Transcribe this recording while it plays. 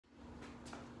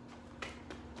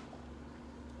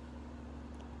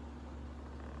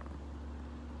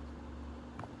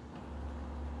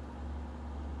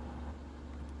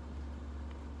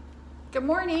Good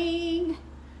morning.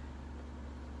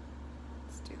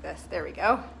 Let's do this. There we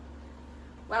go.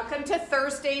 Welcome to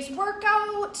Thursday's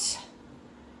workout.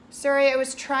 Sorry, I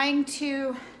was trying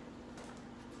to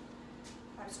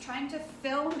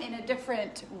film in a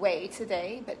different way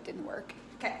today, but it didn't work.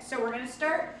 Okay, so we're going to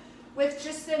start with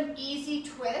just some easy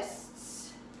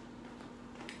twists.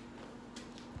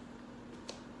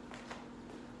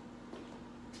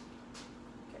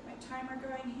 Get my timer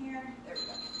going here. There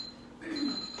we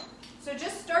go. So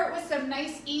just start with some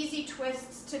nice easy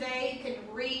twists today. You can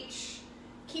reach,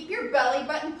 keep your belly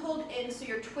button pulled in so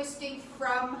you're twisting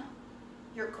from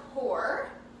your core.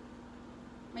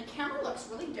 My camera looks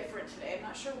really different today. I'm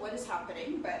not sure what is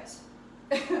happening, but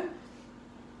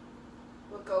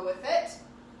we'll go with it.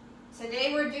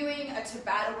 Today we're doing a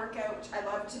Tabata workout, which I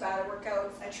love Tabata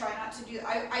workouts. I try not to do,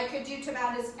 I could do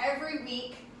Tabatas every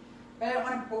week, but I don't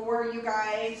want to bore you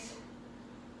guys.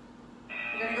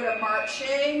 We're going to go to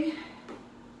marching.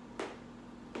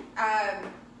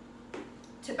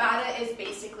 Tabata is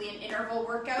basically an interval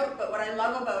workout, but what I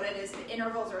love about it is the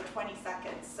intervals are 20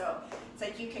 seconds. So it's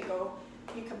like you can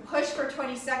push for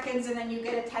 20 seconds and then you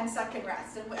get a 10-second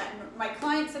rest. And my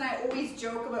clients and I always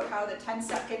joke about how the 10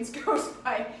 seconds goes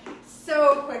by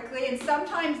so quickly, and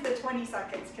sometimes the 20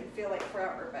 seconds can feel like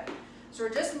forever. But so we're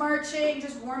just marching,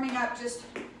 just warming up, just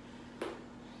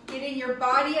getting your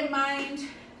body and mind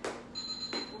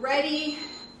ready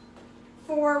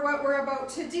for what we're about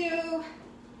to do.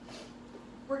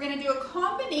 We're going to do a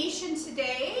combination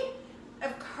today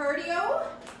of cardio,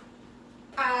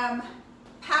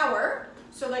 power,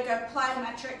 so like a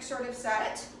plyometric sort of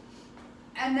set,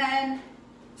 and then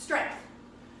strength.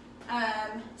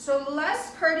 So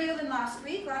less cardio than last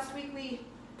week. Last week we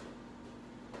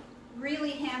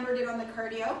really hammered it on the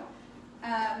cardio.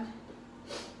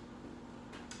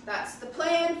 That's the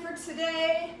plan for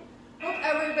today. Hope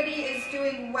everybody is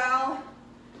doing well.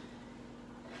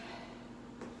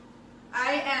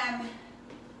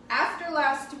 After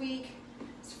last week,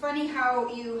 it's funny how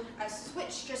a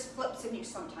switch just flips in you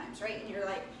sometimes, right? And you're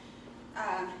like,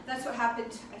 that's what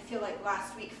happened, I feel like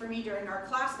last week for me during our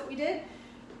class that we did.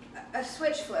 A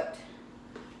switch flipped.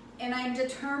 And I'm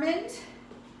determined,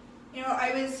 you know,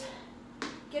 I was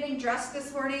getting dressed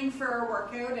this morning for our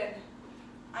workout, and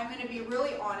I'm going to be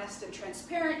really honest and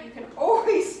transparent. You can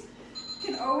always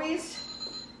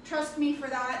trust me for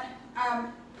that.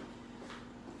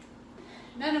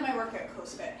 None of my workout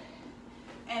clothes fit,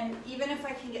 and even if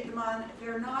I can get them on,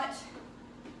 they're not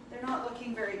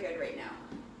looking very good right now.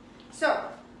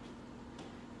 So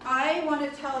I want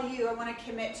to tell you, I want to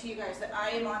commit to you guys that I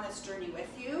am on this journey with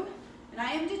you, and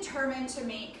I am determined to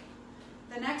make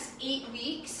the next 8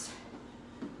 weeks.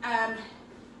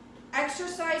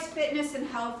 Exercise, fitness, and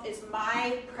health is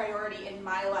my priority in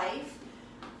my life.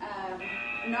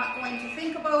 I'm not going to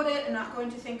think about it. I'm not going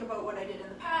to think about what I did in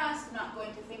the past. I'm not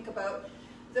going to think about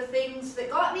the things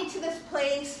that got me to this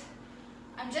place.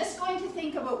 I'm just going to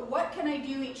think about what can I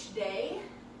do each day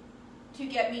to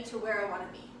get me to where I want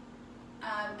to be.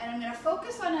 And I'm going to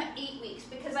focus on 8 weeks,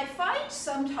 because I find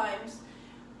sometimes,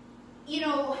 you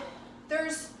know,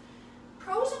 there's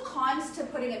pros and cons to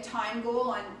putting a time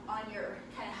goal on your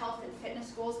kind of health and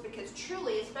fitness goals, because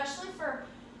truly, especially for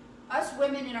us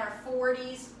women in our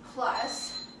 40s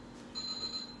plus,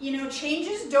 you know,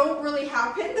 changes don't really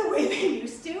happen the way they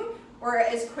used to, or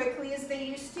as quickly as they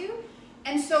used to.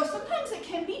 And so sometimes it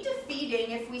can be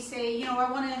defeating if we say, you know, I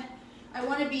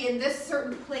want to be in this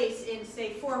certain place in,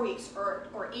 say, 4 weeks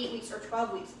or 8 weeks or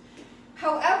 12 weeks.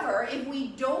 However, if we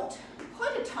don't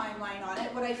put a timeline on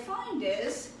it, what I find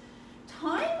is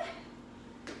time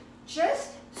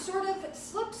just sort of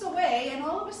slips away, and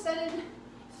all of a sudden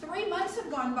 3 months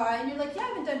have gone by and you're like, yeah, I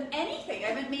haven't done anything. I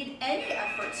haven't made any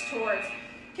efforts towards,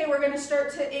 okay, we're going to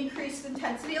start to increase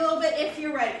intensity a little bit if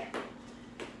you're ready.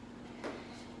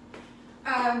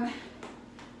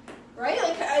 Right?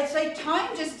 Like, it's like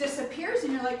time just disappears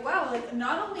and you're like, wow, like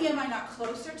not only am I not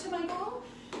closer to my goal,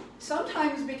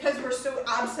 sometimes because we're so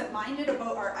absent-minded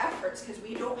about our efforts, because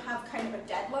we don't have kind of a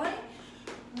deadline,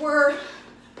 we're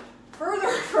further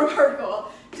from our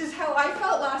goal. Just how I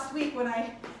felt last week when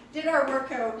I did our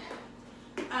workout.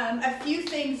 A few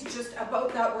things just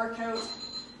about that workout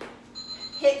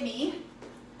hit me.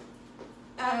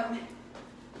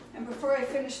 And before I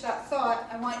finish that thought,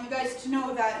 I want you guys to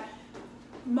know that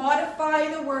modify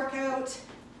the workout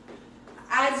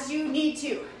as you need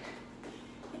to.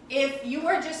 If you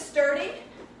are just starting,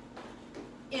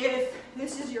 if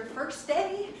this is your first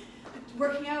day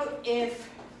working out, if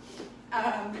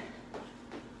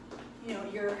you know,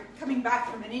 you're coming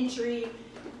back from an injury,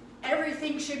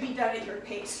 everything should be done at your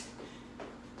pace.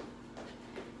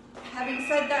 Having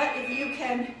said that, if you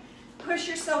can push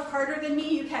yourself harder than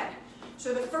me, you can.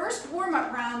 So the first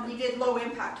warm-up round, we did low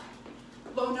impact,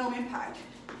 low, no impact.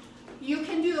 You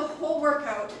can do the whole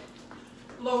workout,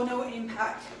 low, no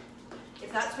impact,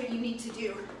 if that's what you need to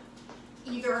do.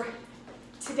 Either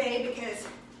today because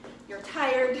you're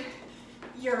tired,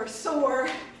 you're sore,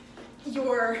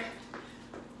 you're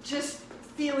just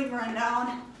feeling run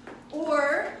down,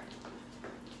 or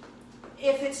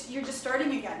if you're just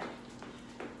starting again.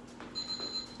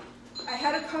 I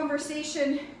had a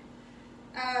conversation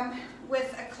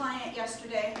with a client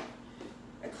yesterday,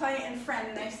 a client and friend,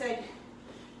 and I said,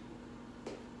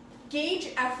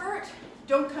 gauge effort,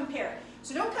 don't compare.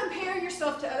 So don't compare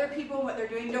yourself to other people and what they're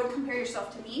doing. Don't compare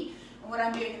yourself to me and what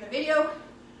I'm doing in the video.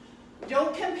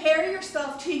 Don't compare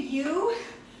yourself to you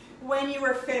when you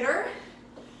were fitter.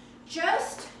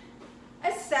 Just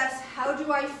assess, how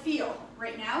do I feel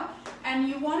right now? And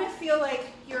you want to feel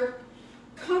like you're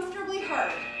comfortably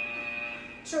hard.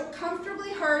 So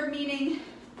comfortably hard meaning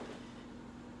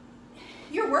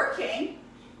you're working,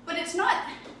 but it's not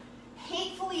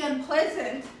hatefully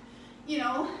unpleasant, you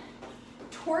know,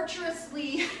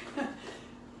 torturously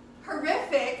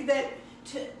horrific that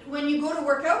when you go to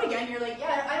work out again, you're like,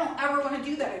 yeah, I don't ever want to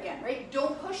do that again, right?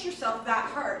 Don't push yourself that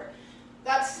hard.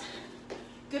 That's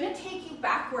going to take you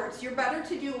backwards. You're better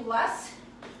to do less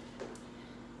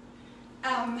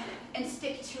and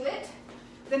stick to it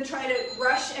than try to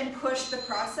rush and push the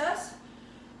process.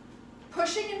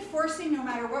 Pushing and forcing, no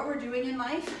matter what we're doing in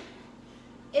life,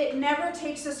 it never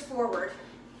takes us forward.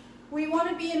 We want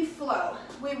to be in flow.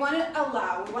 We want to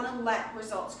allow, we want to let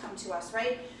results come to us,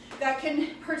 right? That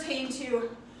can pertain to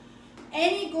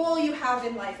any goal you have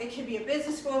in life. It could be a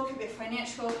business goal, it could be a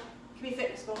financial goal, it could be a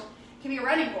fitness goal, it could be a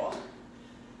running goal.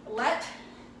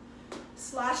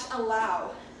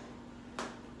 Let/allow.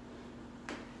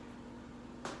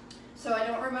 So I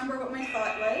don't remember what my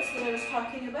thought was that I was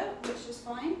talking about, which is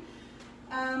fine.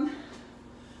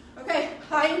 Okay,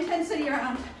 high intensity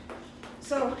round.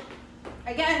 So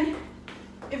again,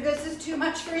 if this is too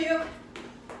much for you,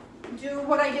 do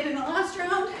what I did in the last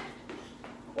round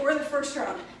or the first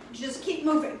round. Just keep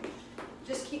moving.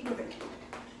 Just keep moving.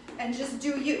 And just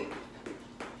do you.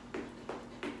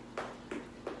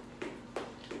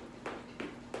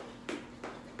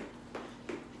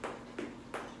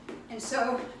 And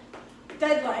so,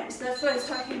 deadlines, that's what I was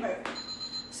talking about.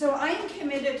 So I am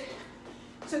committed.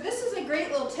 So this is a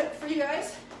great little tip for you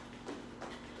guys.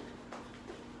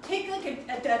 Take like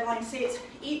a deadline, say it's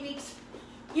 8 weeks.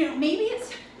 You know, maybe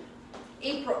it's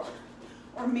April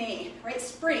or May, right?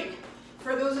 Spring,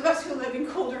 for those of us who live in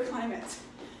colder climates.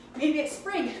 Maybe it's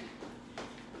spring.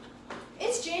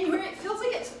 It's January, it feels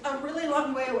like it's a really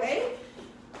long way away,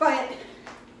 but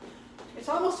it's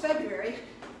almost February.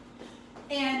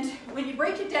 And when you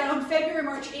break it down, February,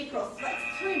 March, April, that's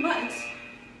 3 months.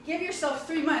 Give yourself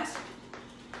 3 months.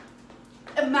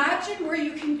 Imagine where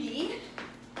you can be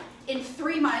in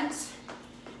 3 months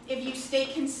if you stay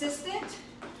consistent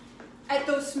at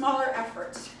those smaller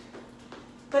efforts.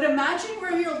 But imagine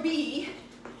where you'll be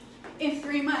in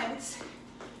 3 months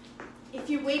if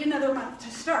you wait another month to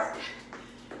start,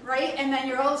 right? And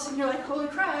then all of a sudden you're like, holy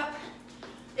crap,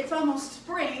 it's almost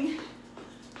spring.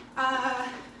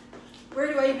 Where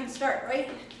do I even start, right?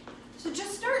 So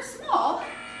just start small,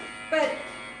 but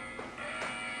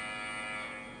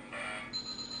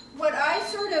what I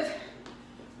sort of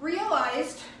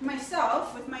realized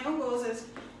myself with my own goals is,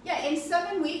 yeah, in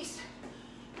 7 weeks,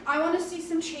 I want to see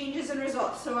some changes and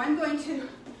results. So I'm going to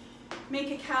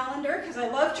make a calendar because I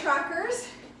love trackers.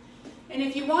 And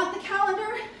if you want the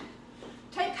calendar,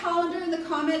 type calendar in the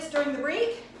comments during the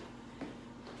break.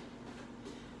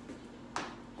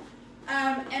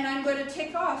 And I'm going to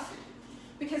tick off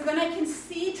because then I can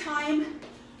see time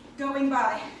going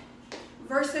by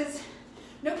versus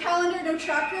no calendar, no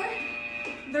tracker.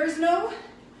 There's no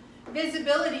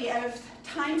visibility of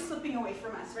time slipping away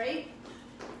from us, right?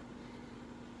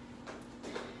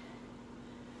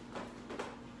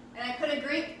 And I put a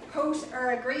great post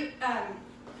or a great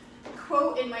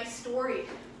quote in my story.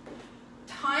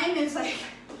 Time is like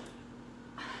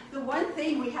the one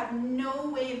thing we have no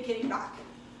way of getting back.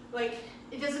 Like,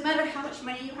 it doesn't matter how much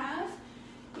money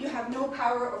you have no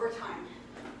power over time.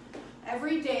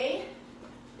 Every day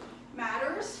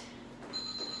matters.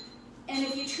 And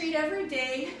if you treat every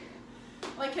day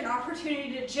like an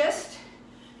opportunity to just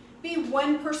be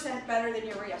 1% better than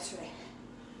you were yesterday.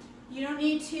 You don't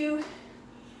need to,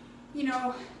 you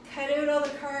know, cut out all the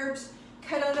carbs,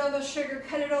 cut out all the sugar,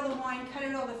 cut out all the wine, cut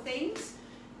out all the things.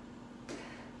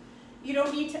 You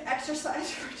don't need to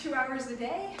exercise for 2 hours a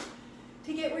day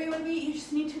to get where you want to be. You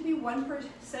just need to be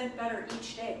 1% better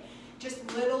each day. Just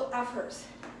little efforts.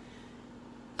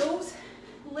 Those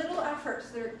little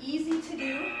efforts that are easy to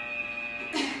do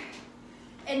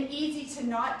and easy to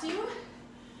not do,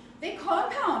 they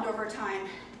compound over time.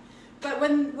 But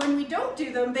when we don't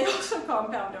do them, they also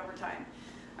compound over time.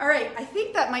 All right, I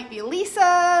think that might be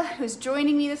Lisa, who's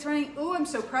joining me this morning. Oh, I'm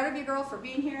so proud of you, girl, for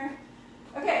being here.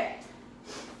 Okay.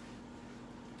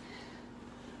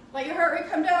 Let your heart rate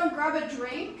come down, grab a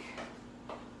drink.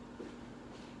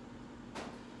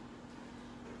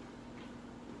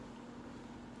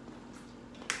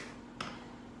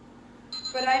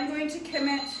 But I'm going to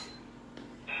commit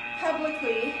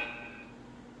publicly,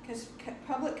 because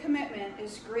public commitment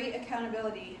is great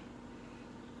accountability.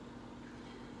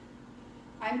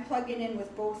 I'm plugging in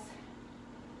with both,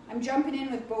 I'm jumping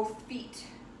in with both feet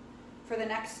for the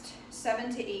next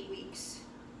 7 to 8 weeks.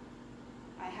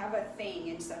 I have a thing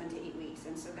in 7 to 8 weeks,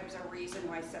 and so there's a reason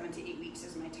why 7 to 8 weeks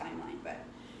is my timeline, but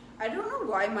I don't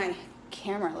know why my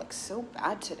camera looks so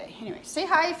bad today. Anyway, say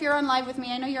hi if you're on live with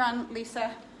me. I know you're on,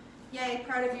 Lisa. Yay,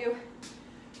 proud of you.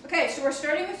 Okay, so we're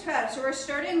starting with Tabata. So we're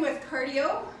starting with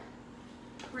cardio.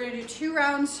 We're gonna do 2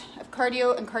 rounds of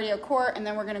cardio and cardio core, and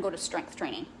then we're gonna go to strength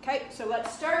training. Okay, so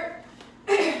let's start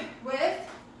with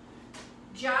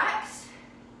jacks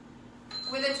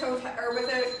with a toe or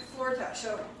with a floor touch.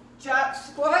 So jack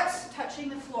squats touching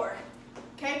the floor.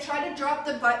 Okay, try to drop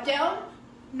the butt down,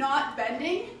 not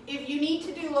bending. If you need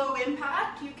to do low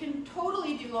impact, you can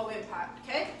totally do low impact,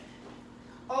 okay?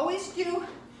 Always do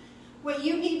what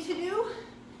you need to do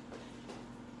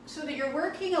so that you're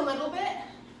working a little bit.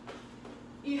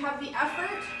 You have the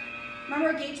effort.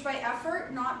 Remember, gauge by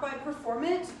effort, not by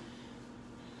performance.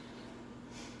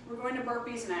 We're going to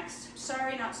burpees next.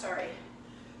 Sorry, not sorry.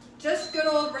 Just good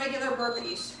old regular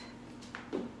burpees.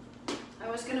 I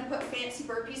was going to put fancy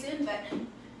burpees in, but...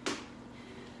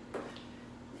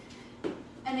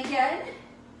 And again,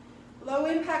 low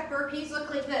impact burpees look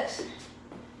like this.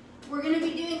 We're going to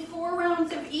be doing 4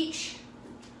 rounds of each.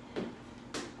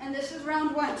 And this is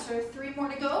round 1, so 3 more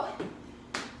to go.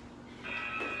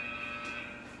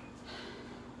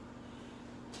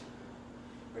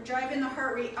 We're driving the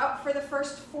heart rate up for the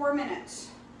first 4 minutes.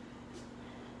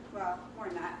 Well, more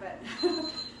than that, but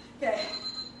okay.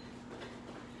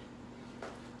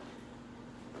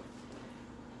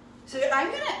 So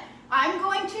I'm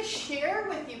going to share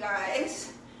with you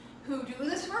guys who do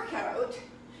this workout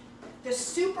the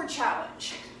super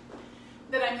challenge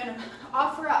that I'm going to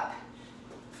offer up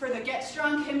for the Get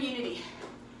Strong community.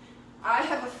 I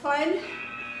have a fun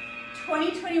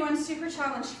 2021 super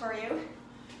challenge for you.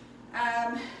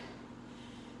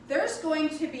 There's going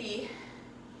to be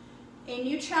a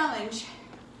new challenge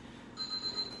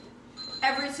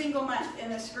every single month in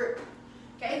this group.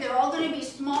 Okay, they're all going to be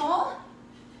small,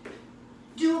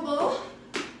 doable,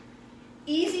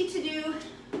 easy to do,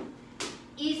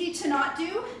 easy to not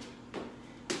do.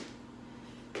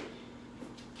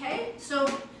 Okay, so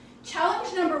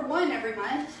challenge number 1 every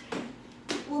month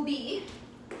will be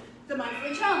the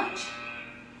monthly challenge.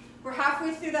 We're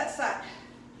halfway through that set.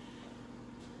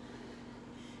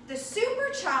 The super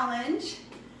challenge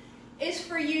is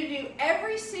for you to do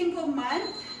every single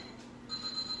month,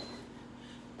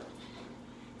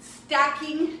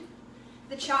 stacking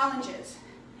the challenges.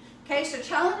 Okay, so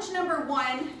challenge number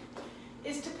 1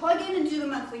 is to plug in and do the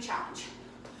monthly challenge.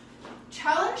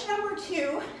 Challenge number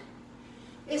 2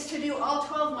 is to do all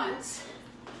 12 months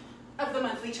of the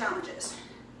monthly challenges.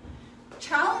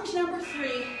 Challenge number 3,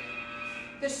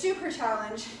 the super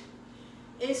challenge,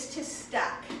 is to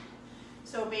stack.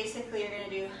 So basically you're going to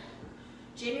do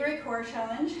January core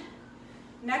challenge.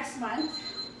 Next month,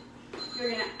 you're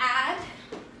going to add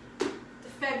the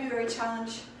February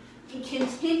challenge and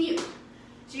continue.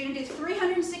 So you're going to do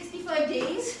 365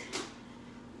 days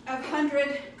of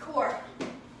 100 core.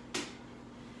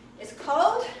 It's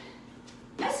called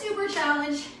a super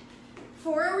challenge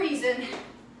for a reason,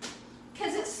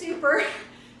 because it's super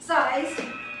sized and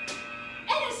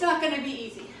it's not going to be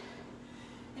easy.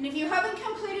 And if you haven't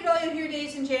completed all of your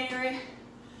days in January,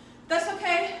 that's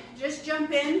okay, just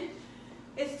jump in.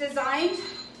 It's designed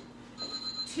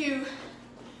to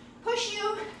push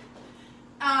you,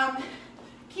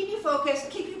 keep you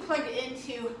focused, keep you plugged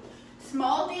into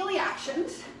small daily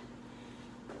actions.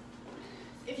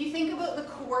 If you think about the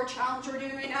core challenge we're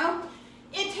doing right now,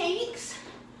 it takes,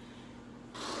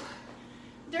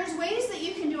 there's ways that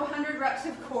you can do 100 reps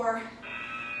of core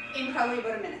in probably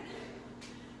about a minute.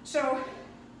 So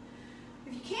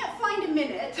if you can't find a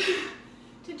minute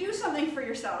to do something for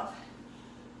yourself,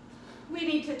 we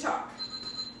need to talk.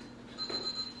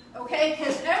 Okay,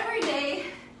 because every day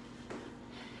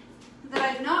that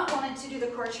I've not wanted to do the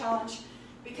core challenge,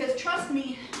 because trust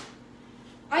me,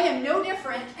 I am no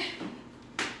different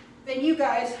than you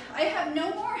guys. I have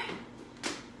no more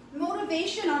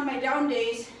motivation on my down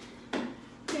days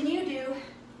than you do.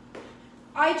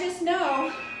 I just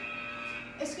know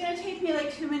it's gonna take me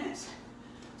like 2 minutes.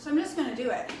 So I'm just gonna do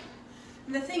it.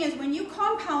 And the thing is, when you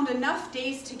compound enough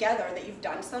days together that you've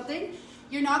done something,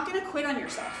 you're not gonna quit on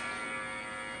yourself.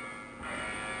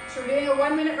 So we're doing a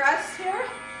 1 minute rest here.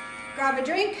 Grab a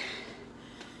drink.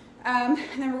 And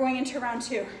then we're going into round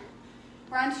 2.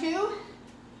 Round 2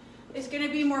 is gonna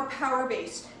be more power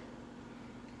based.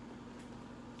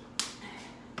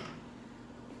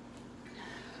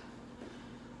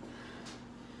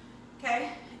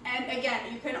 Okay, and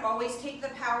again, you can always take the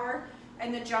power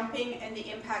and the jumping and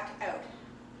the impact out.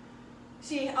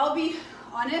 See, I'll be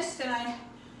honest, and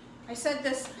I said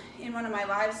this in one of my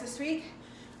lives this week,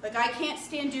 like I can't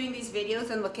stand doing these videos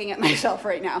and looking at myself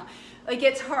right now. Like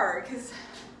it's hard, because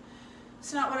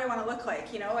it's not what I want to look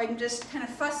like, you know? I'm just kind of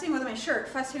fussing with my shirt,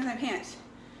 fussing with my pants.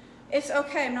 It's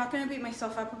okay, I'm not going to beat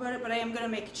myself up about it, but I am going to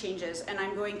make changes, and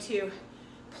I'm going to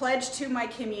pledge to my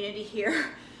community here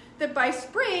that by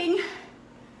spring,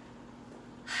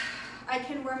 I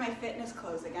can wear my fitness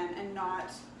clothes again and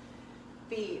not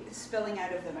be spilling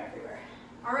out of them everywhere.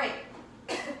 All right.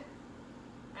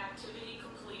 Activity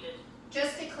completed.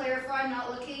 Just to clarify, I'm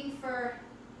not looking for,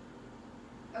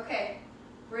 okay,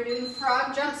 we're doing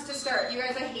frog jumps to start. You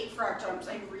guys, I hate frog jumps.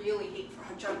 I really hate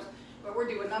frog jumps, but we're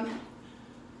doing them.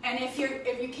 And if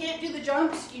you can't do the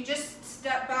jumps, you just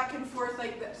step back and forth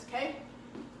like this, okay?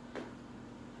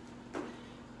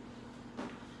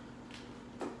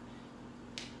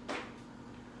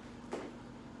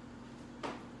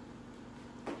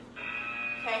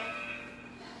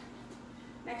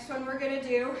 Next one we're going to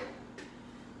do,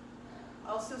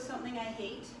 also something I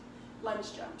hate,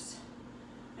 lunge jumps.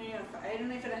 I don't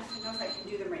know if I can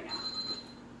do them right now.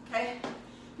 Okay?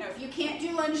 Now if you can't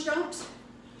do lunge jumps,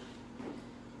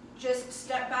 just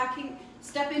step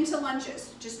into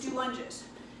lunges. Just do lunges.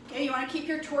 Okay? You want to keep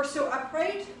your torso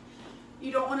upright.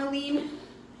 You don't want to lean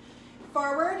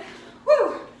forward.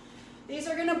 Woo! These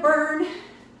are going to burn.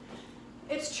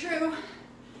 It's true.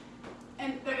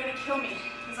 And they're going to kill me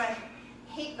because I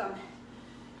hate them.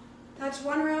 That's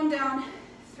 1 round down,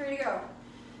 3 to go.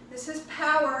 This is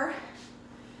power.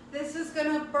 This is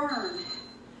gonna burn.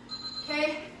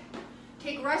 Okay?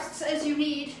 Take rests as you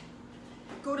need.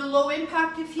 Go to low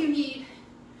impact if you need.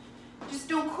 Just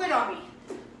don't quit on me.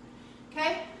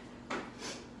 Okay?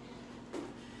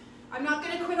 I'm not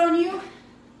gonna quit on you.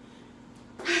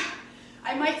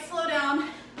 I might slow down.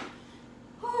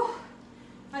 Whew.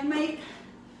 I might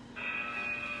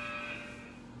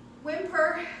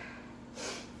whimper,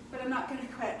 but I'm not going to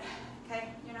quit, okay?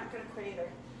 You're not going to quit either.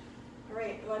 All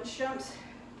right, lunge jumps.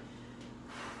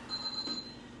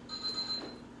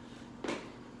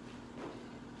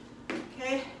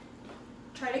 Okay,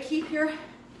 try to keep your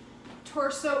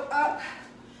torso up.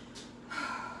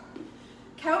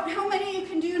 Count how many you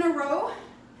can do in a row.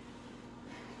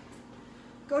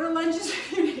 Go to lunges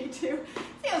if you need to.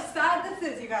 See how sad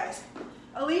this is, you guys.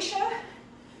 Alicia,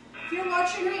 if you're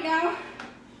watching right now,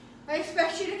 I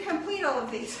expect you to complete all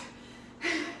of these.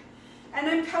 And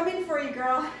I'm coming for you,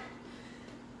 girl.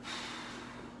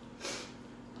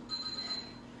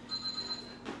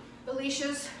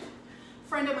 Alicia's a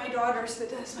friend of my daughter's that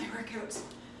does my workouts.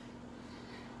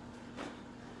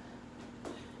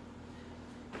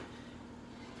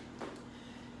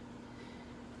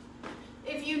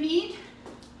 If you need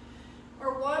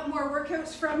or want more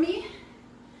workouts from me,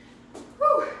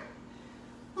 whew,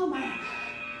 oh man.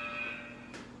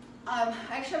 I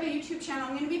actually have a YouTube channel.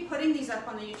 I'm going to be putting these up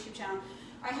on the YouTube channel.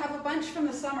 I have a bunch from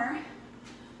the summer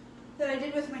that I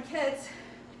did with my kids.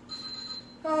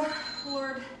 Oh,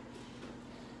 Lord.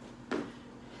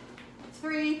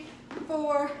 3,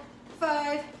 4,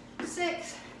 5,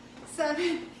 6,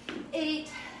 7, 8.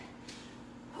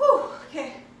 Whew.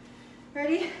 Okay.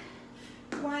 Ready?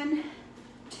 1,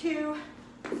 2,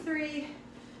 3,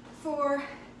 4,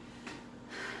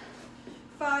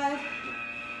 5.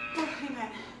 Oh, amen.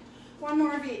 1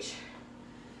 more of each.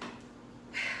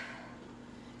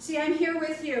 See, I'm here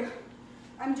with you.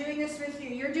 I'm doing this with you.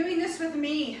 You're doing this with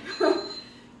me.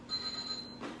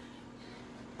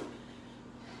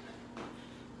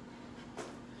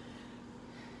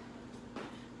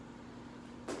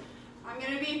 I'm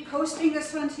going to be posting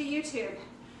this one to YouTube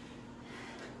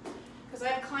because I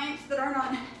have clients that aren't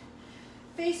on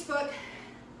Facebook.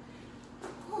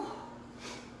 Oh.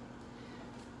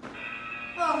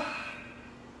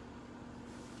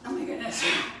 Oh my goodness.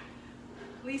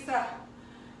 Lisa,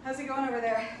 how's it going over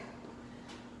there?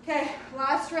 Okay,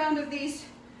 last round of these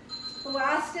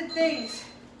blasted things.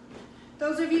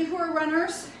 Those of you who are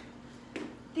runners,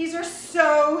 These are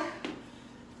so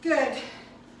good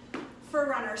for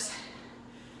runners.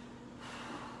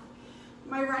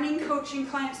 My running coaching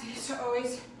clients used to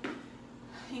always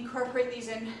incorporate these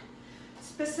in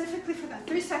specifically for them.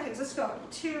 3 seconds, let's go.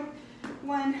 2,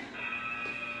 1.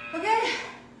 Okay.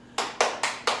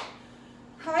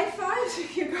 High fives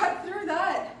if you got through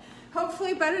that.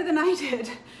 Hopefully better than I did.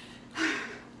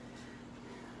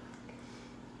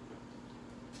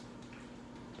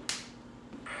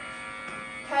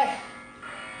 Okay.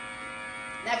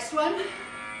 Next one,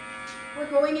 we're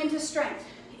going into strength.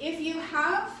 If you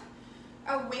have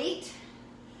a weight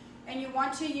and you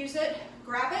want to use it,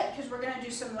 grab it, because we're going to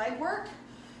do some leg work.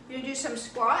 We're going to do some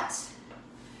squats.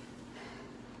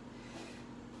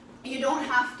 You don't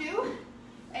have to,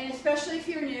 and especially if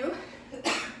you're new,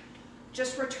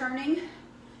 just returning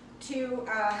to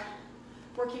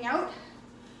working out,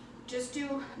 just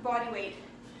do body weight.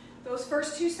 Those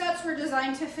first 2 sets were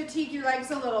designed to fatigue your legs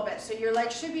a little bit, so your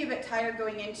legs should be a bit tired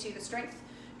going into the strength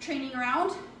training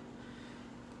round.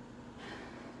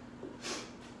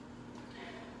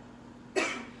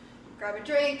 Grab a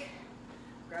drink,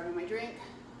 grabbing my drink.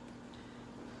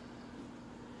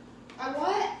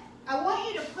 I want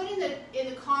you to put in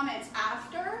the comments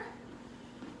after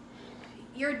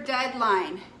your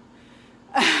deadline.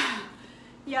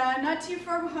 Yeah, not too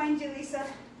far behind you, Lisa.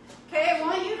 Okay, I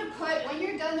want you to put, when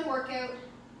you're done the workout,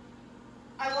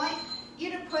 I want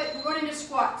you to put, we're going into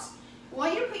squats. I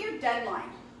want you to put your deadline.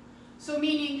 So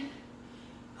meaning,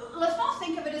 let's not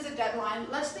think of it as a deadline,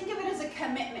 let's think of it as a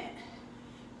commitment,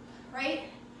 right?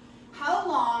 How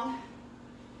long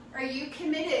are you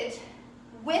committed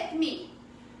with me?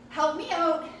 Help me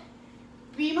out,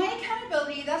 be my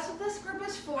accountability, that's what this group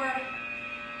is for.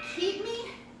 Keep me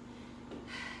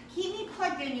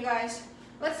plugged in, you guys.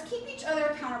 Let's keep each other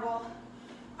accountable.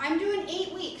 I'm doing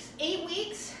 8 weeks. 8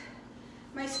 weeks.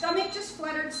 My stomach just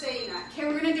fluttered saying that. Okay,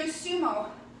 we're gonna do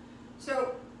sumo.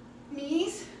 So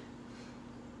knees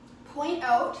point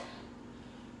out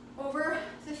over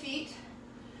the feet.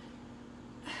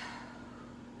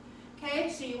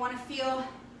 Okay, so you want to feel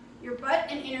your butt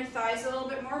and inner thighs a little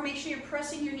bit more. Make sure you're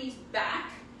pressing your knees back.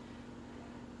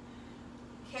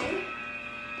 Okay.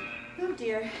 Oh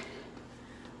dear.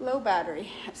 Low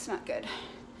battery. That's not good.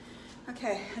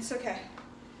 Okay, that's okay.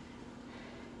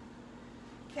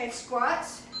 Okay,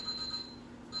 squats.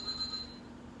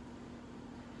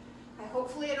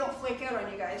 Hopefully I don't flake out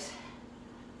on you guys.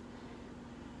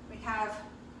 We have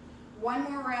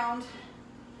one more round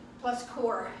plus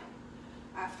core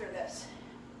after this.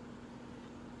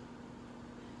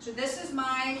 So this is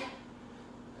my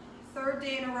 3rd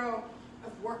day in a row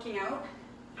of working out.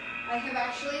 I have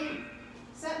actually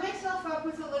set myself up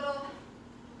with a little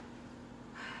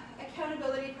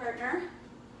accountability partner.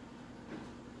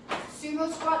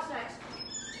 Sumo squats next.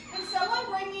 Can someone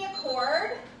bring me a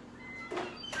cord?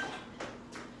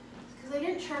 Because I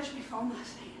didn't charge my phone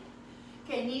last night.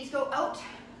 Okay, knees go out.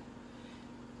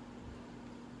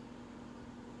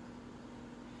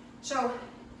 So,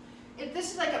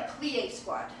 this is like a plie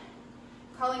squat.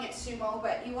 I'm calling it sumo,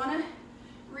 but you want to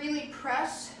really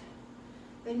press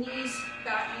the knees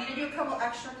back. I'm going to do a couple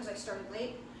extra because I started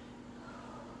late.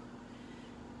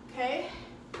 Okay.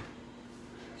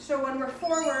 So when we're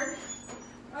forward,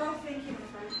 oh, thank you,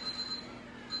 my friend.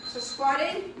 So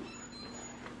squatting.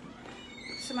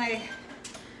 So my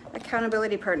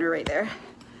accountability partner right there.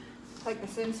 Plug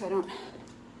this in so I don't.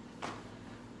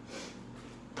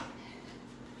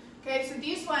 Okay, so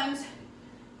these ones,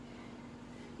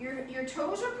 your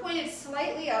toes are pointed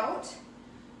slightly out,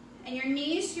 and your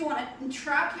knees, you want to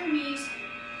track your knees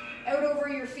out over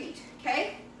your feet,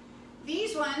 okay?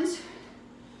 These ones,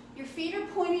 your feet are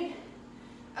pointed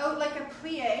out like a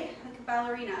plie, like a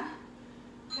ballerina,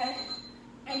 okay?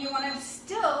 And you want to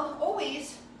still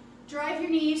always drive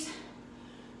your knees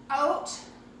out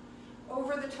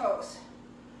over the toes,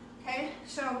 okay?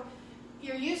 So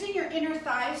you're using your inner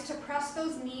thighs to press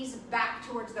those knees back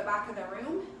towards the back of the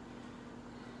room.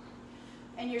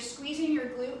 And you're squeezing your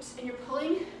glutes and you're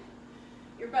pulling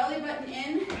your belly button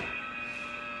in.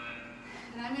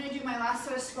 And I'm going to do my last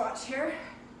set of squats here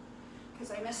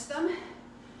because I missed them.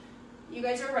 You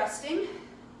guys are resting.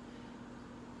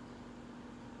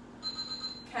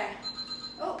 Okay.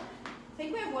 Oh, I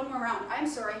think we have one more round. I'm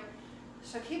sorry.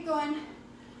 So keep going.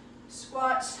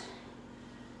 Squats.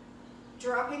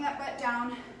 Dropping that butt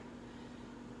down.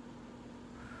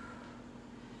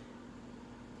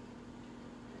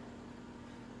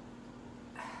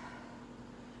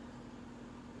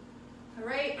 All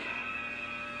right,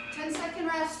 10-second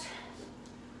rest.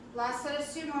 Last set of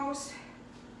sumos.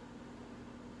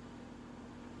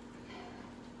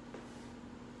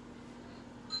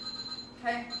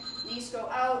 Okay, knees go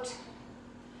out.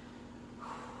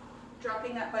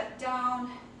 Dropping that butt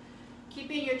down.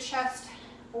 Keeping your chest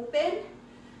open.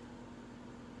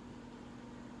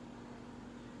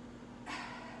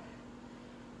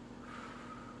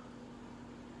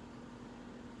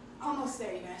 Almost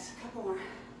there, you guys. A couple more.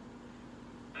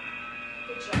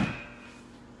 Good job.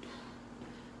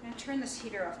 I'm going to turn this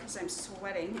heater off because I'm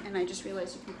sweating and I just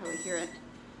realized you can probably hear it.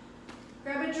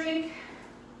 Grab a drink.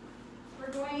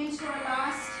 We're going into our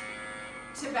last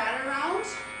Tabata round.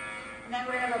 And then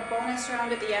we're going to have a bonus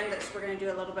round at the end that we're going to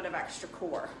do a little bit of extra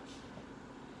core.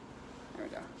 There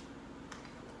we go.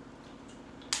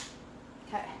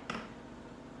 Okay.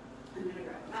 I'm going to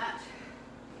grab a mat.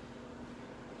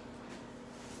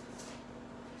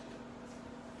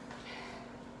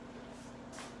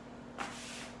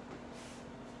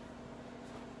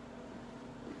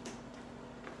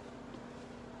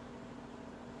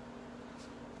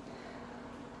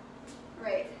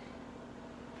 Right.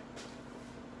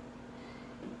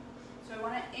 So I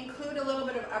want to include a little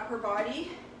bit of upper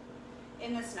body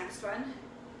in this next one.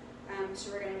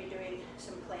 So we're going to be doing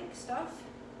some plank stuff.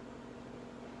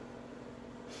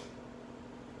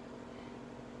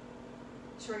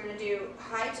 So we're going to do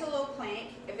high to low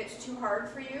plank if it's too hard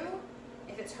for you.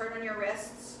 If it's hard on your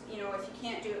wrists, you know, if you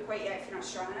can't do it quite yet, if you're not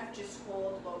strong enough, just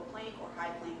hold low plank or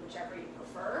high plank, whichever you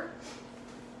prefer.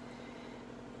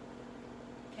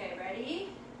 Okay, ready?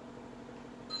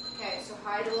 Okay, so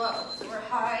high to low. So we're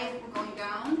high, we're going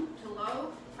down to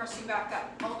low, pressing back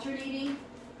up, alternating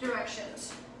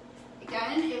directions.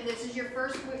 Again, if this is your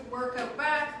first workout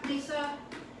back, Lisa,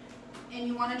 and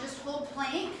you want to just hold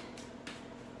plank,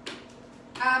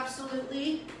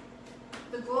 absolutely.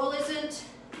 The goal isn't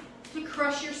to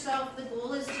crush yourself, the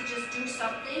goal is to just do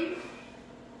something.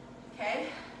 Okay?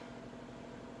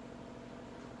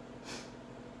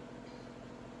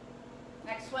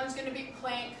 Next one's going to be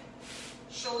plank,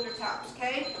 shoulder taps,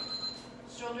 okay?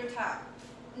 Shoulder tap.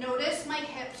 Notice my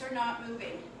hips are not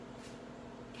moving,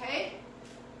 okay?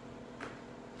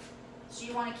 So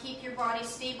you want to keep your body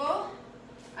stable.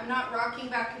 I'm not rocking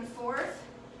back and forth.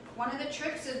 One of the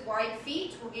tricks is wide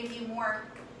feet will give you more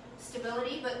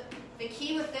stability, but the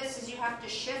key with this is you have to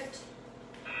shift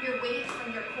your weight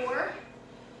from your core.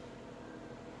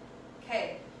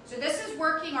 Okay. So this is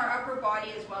working our upper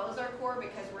body as well as our core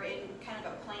because we're in kind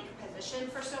of a plank position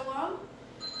for so long.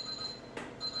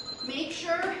 Make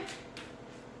sure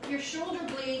your shoulder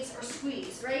blades are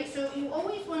squeezed, right? So you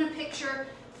always want to picture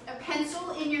a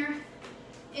pencil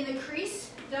in the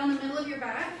crease down the middle of your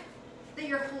back that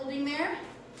you're holding there.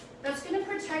 That's going to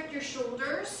protect your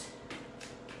shoulders.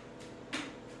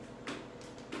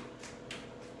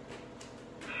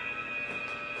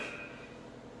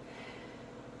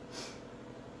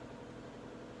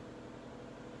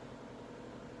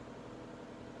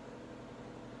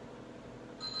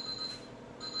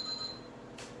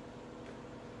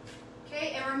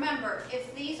 Remember,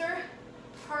 if these are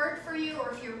hard for you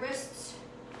or if your wrists,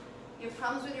 you have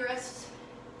problems with your wrists,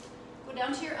 go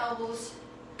down to your elbows,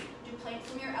 do plank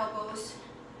from your elbows.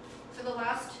 For the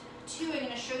last two, I'm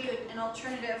going to show you an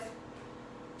alternative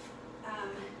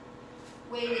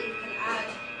way that you can add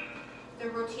the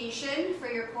rotation for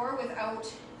your core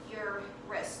without your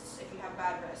wrists, if you have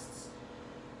bad wrists.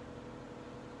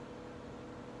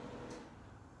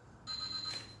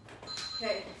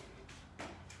 Okay.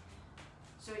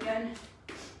 So again,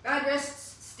 bad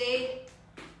wrists, stay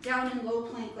down in low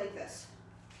plank like this,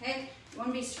 okay? You want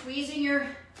to be squeezing your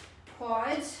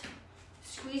quads,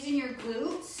 squeezing your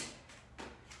glutes.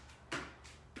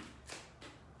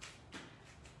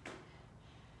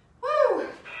 Woo!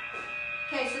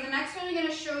 Okay, so the next one I'm going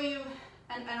to show you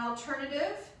an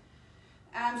alternative.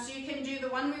 So you can do the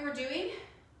one we were doing,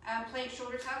 plank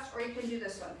shoulder taps, or you can do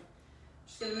this one.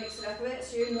 Just going to mix it up a bit.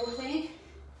 So you're in low plank.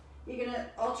 You're going to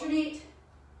alternate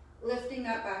lifting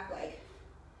that back leg.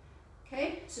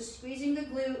 Okay, so squeezing the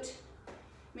glute.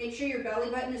 Make sure your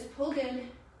belly button is pulled in.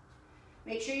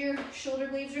 Make sure your shoulder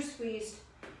blades are squeezed.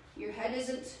 Your head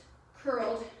isn't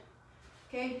curled.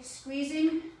 Okay,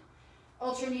 squeezing,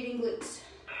 alternating glutes.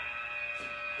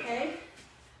 Okay,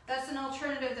 that's an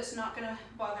alternative that's not going to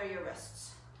bother your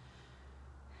wrists.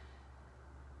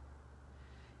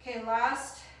 Okay,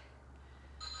 last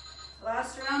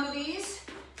round of these.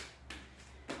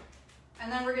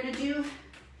 And then we're going to do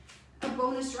a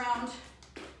bonus round,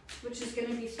 which is going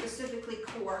to be specifically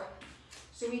core.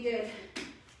 So we did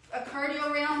a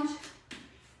cardio round,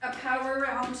 a power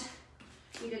round,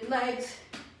 we did legs,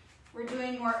 we're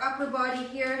doing more upper body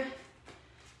here,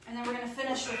 and then we're going to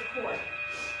finish with core.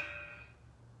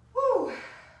 Woo!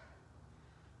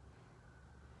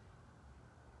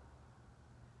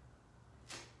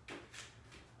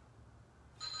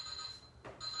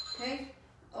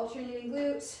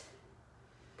 glutes.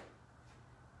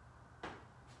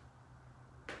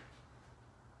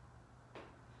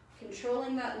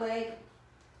 Controlling that leg,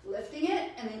 lifting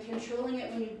it, and then controlling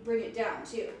it when you bring it down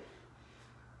too.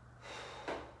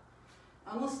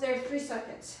 Almost there, 3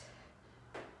 seconds.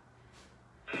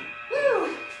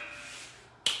 Woo!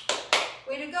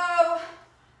 Way to go.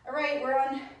 All right, we're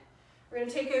gonna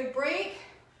take a break.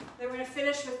 Then we're gonna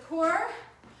finish with core.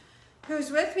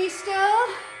 Who's with me still?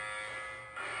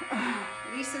 Oh,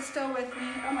 Lisa's still with me.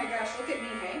 Oh my gosh, look at me,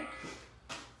 hey?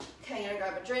 Okay, I'm gonna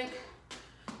grab a drink.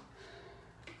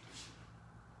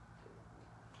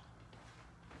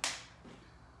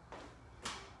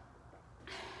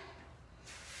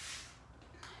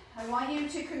 I want you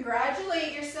to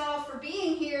congratulate yourself for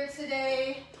being here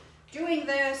today, doing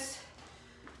this.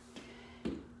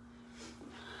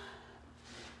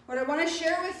 What I want to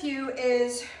share with you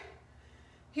is,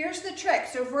 here's the trick.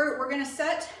 So if we're going to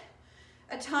set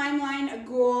a timeline, a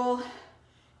goal,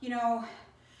 you know,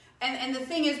 and the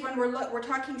thing is, when we're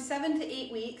talking 7 to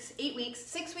 8 weeks, 8 weeks,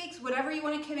 6 weeks, whatever you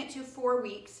want to commit to, 4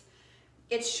 weeks,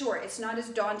 it's short. It's not as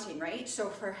daunting, right? So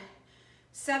for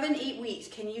 7, 8 weeks,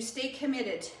 can you stay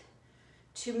committed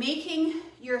to making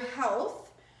your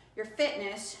health, your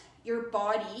fitness, your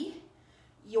body,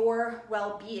 your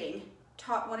well-being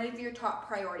one of your top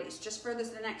priorities, just for the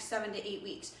next 7 to 8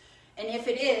 weeks? And if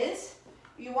it is,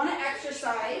 you want to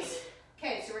exercise.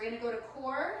 Okay, so we're going to go to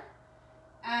core.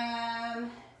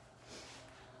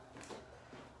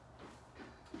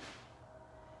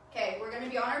 Okay, we're going to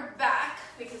be on our back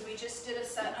because we just did a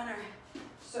set on our,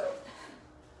 so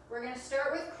we're going to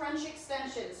start with crunch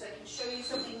extension so I can show you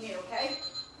something new, okay?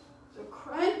 So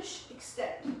crunch,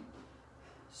 extend.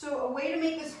 So a way to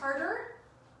make this harder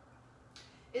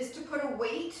is to put a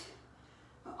weight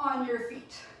on your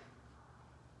feet.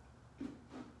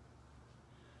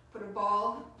 Put a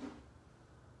ball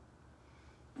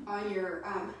on your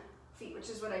feet, which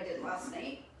is what I did last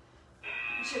night,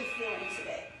 which I'm feeling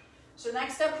today. So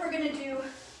next up, we're gonna do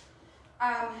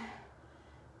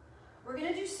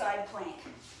side plank.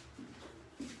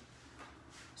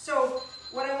 So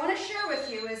what I want to share with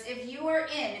you is, if you are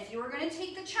going to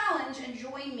take the challenge and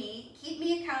join me, keep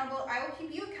me accountable, I will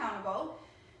keep you accountable.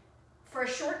 For a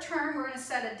short term, we're going to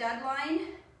set a deadline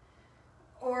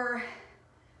or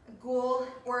a goal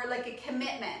or like a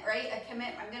commitment, right? I'm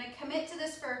going to commit to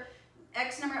this for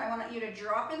X number. I want you to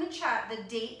drop in the chat the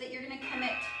date that you're going to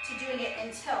commit to doing it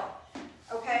until,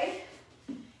 okay?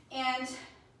 And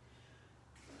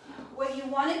what you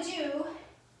want to do,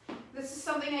 this is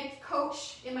something I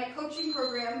coach in my coaching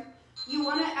program, you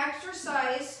want to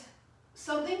exercise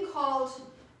something called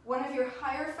one of your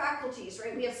higher faculties,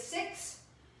 right? We have 6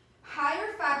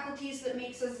 higher faculties that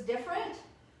makes us different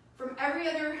from every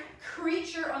other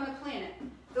creature on the planet.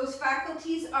 Those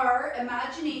faculties are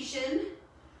imagination,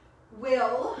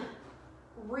 will,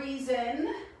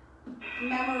 reason,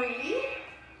 memory,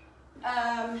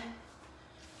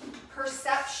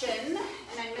 perception,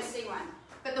 and I'm missing one.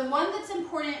 But the one that's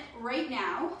important right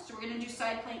now, so we're going to do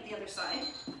side plank the other side.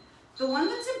 The one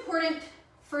that's important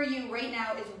for you right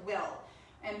now is will.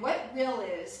 And what will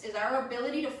is our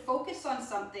ability to focus on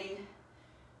something,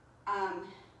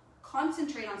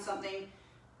 concentrate on something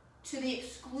to the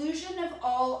exclusion of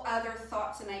all other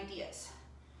thoughts and ideas.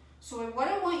 So what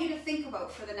I want you to think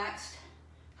about for the next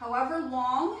however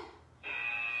long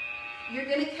you're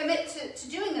going to commit to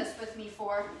doing this with me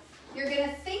for, you're going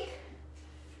to think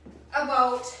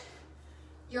about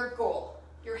your goal,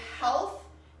 your health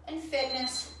and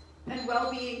fitness and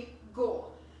well-being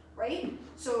goal, right?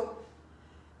 So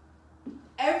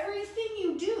everything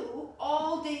you do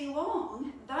all day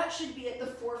long, that should be at the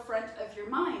forefront of your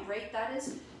mind, right? That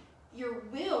is your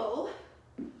will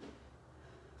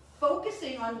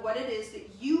focusing on what it is that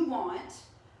you want,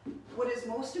 what is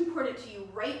most important to you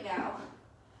right now,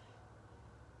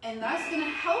 and that's going to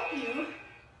help you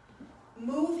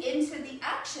move into the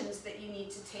actions that you need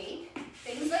to take.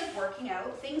 Things like working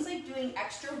out, things like doing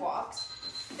extra walks,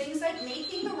 things like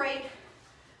making the right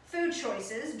food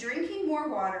choices, drinking more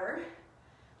water.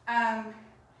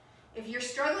 If you're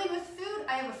struggling with food,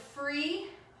 I have a free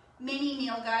mini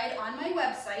meal guide on my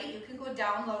website. You can go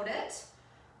download it.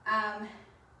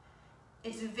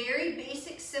 It's very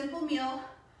basic, simple meal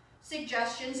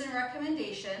suggestions and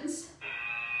recommendations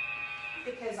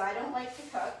because I don't like to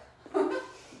cook.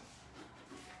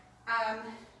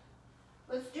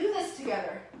 Let's do this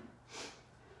together.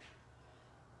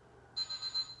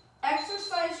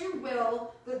 Exercise your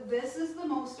will that this is the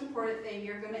most important thing.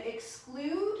 You're going to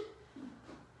exclude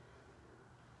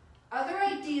other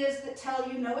ideas that tell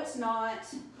you, no, it's not.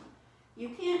 You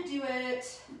can't do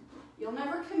it. You'll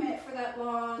never commit for that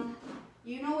long.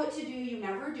 You know what to do, you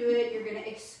never do it. You're gonna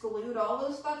exclude all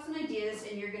those thoughts and ideas,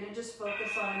 and you're gonna just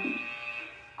focus on,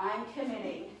 I'm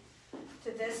committing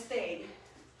to this thing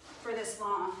for this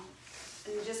long.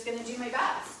 And I'm just gonna do my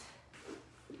best.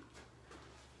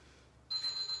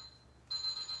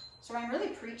 So I'm really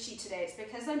preachy today. It's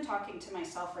because I'm talking to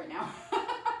myself right now.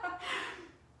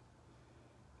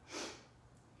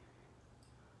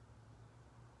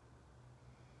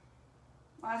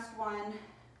 Last one.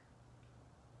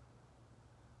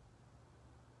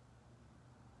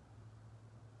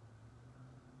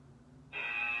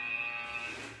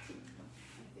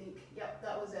 Yep,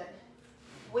 that was it.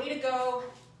 Way to go.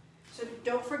 So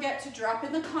don't forget to drop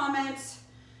in the comments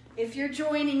if you're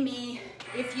joining me.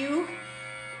 If you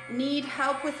need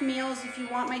help with meals, if you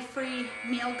want my free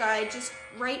meal guide, just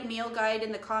write meal guide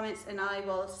in the comments and I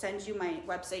will send you my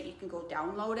website. You can go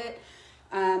download it.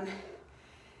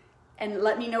 And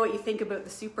let me know what you think about the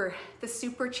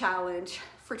super challenge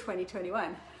for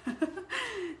 2021.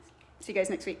 See you guys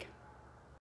next week.